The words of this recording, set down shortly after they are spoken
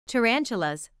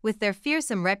Tarantulas, with their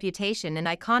fearsome reputation and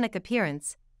iconic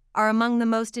appearance, are among the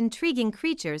most intriguing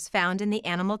creatures found in the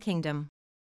animal kingdom.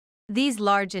 These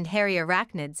large and hairy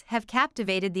arachnids have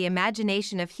captivated the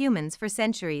imagination of humans for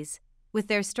centuries, with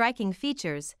their striking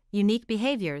features, unique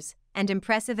behaviors, and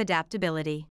impressive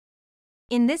adaptability.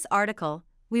 In this article,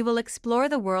 we will explore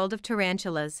the world of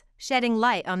tarantulas, shedding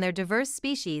light on their diverse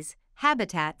species,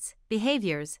 habitats,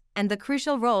 behaviors, and the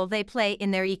crucial role they play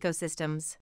in their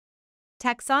ecosystems.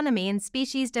 Taxonomy and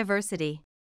species diversity.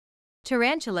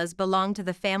 Tarantulas belong to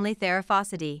the family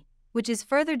Theraphosidae, which is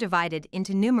further divided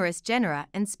into numerous genera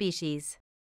and species.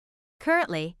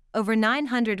 Currently, over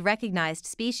 900 recognized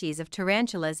species of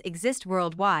tarantulas exist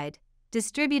worldwide,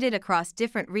 distributed across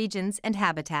different regions and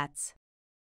habitats.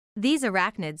 These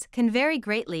arachnids can vary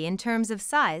greatly in terms of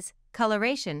size,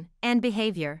 coloration, and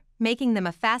behavior, making them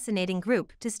a fascinating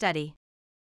group to study.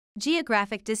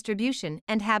 Geographic distribution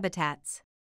and habitats.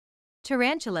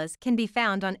 Tarantulas can be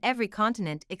found on every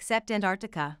continent except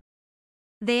Antarctica.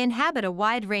 They inhabit a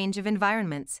wide range of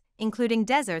environments, including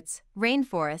deserts,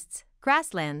 rainforests,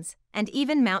 grasslands, and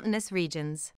even mountainous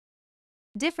regions.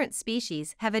 Different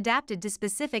species have adapted to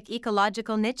specific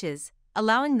ecological niches,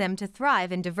 allowing them to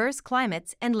thrive in diverse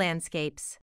climates and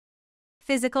landscapes.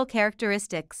 Physical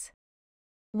characteristics.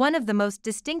 One of the most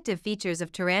distinctive features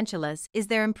of tarantulas is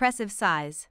their impressive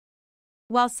size.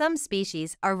 While some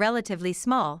species are relatively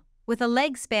small, with a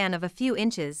leg span of a few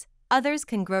inches, others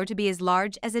can grow to be as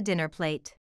large as a dinner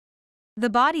plate. The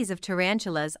bodies of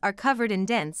tarantulas are covered in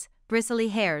dense, bristly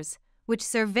hairs, which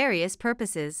serve various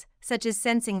purposes, such as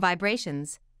sensing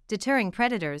vibrations, deterring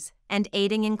predators, and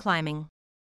aiding in climbing.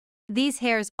 These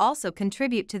hairs also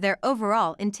contribute to their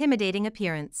overall intimidating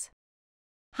appearance.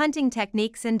 Hunting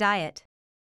techniques and diet.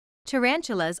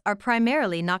 Tarantulas are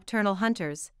primarily nocturnal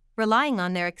hunters, relying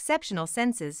on their exceptional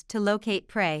senses to locate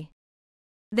prey.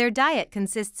 Their diet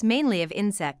consists mainly of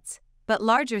insects, but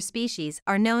larger species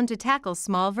are known to tackle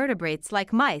small vertebrates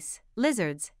like mice,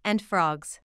 lizards, and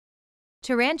frogs.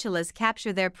 Tarantulas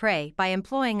capture their prey by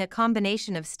employing a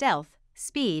combination of stealth,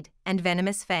 speed, and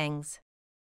venomous fangs.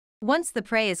 Once the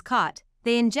prey is caught,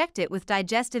 they inject it with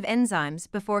digestive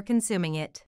enzymes before consuming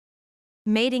it.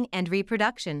 Mating and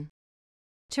reproduction.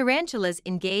 Tarantulas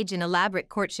engage in elaborate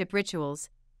courtship rituals,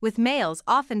 with males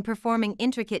often performing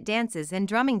intricate dances and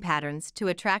drumming patterns to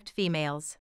attract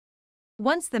females.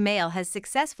 Once the male has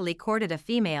successfully courted a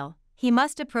female, he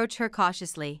must approach her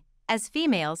cautiously, as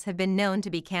females have been known to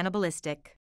be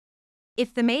cannibalistic.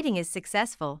 If the mating is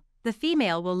successful, the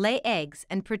female will lay eggs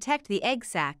and protect the egg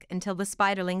sac until the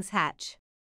spiderlings hatch.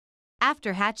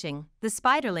 After hatching, the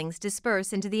spiderlings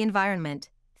disperse into the environment,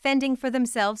 fending for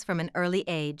themselves from an early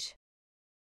age.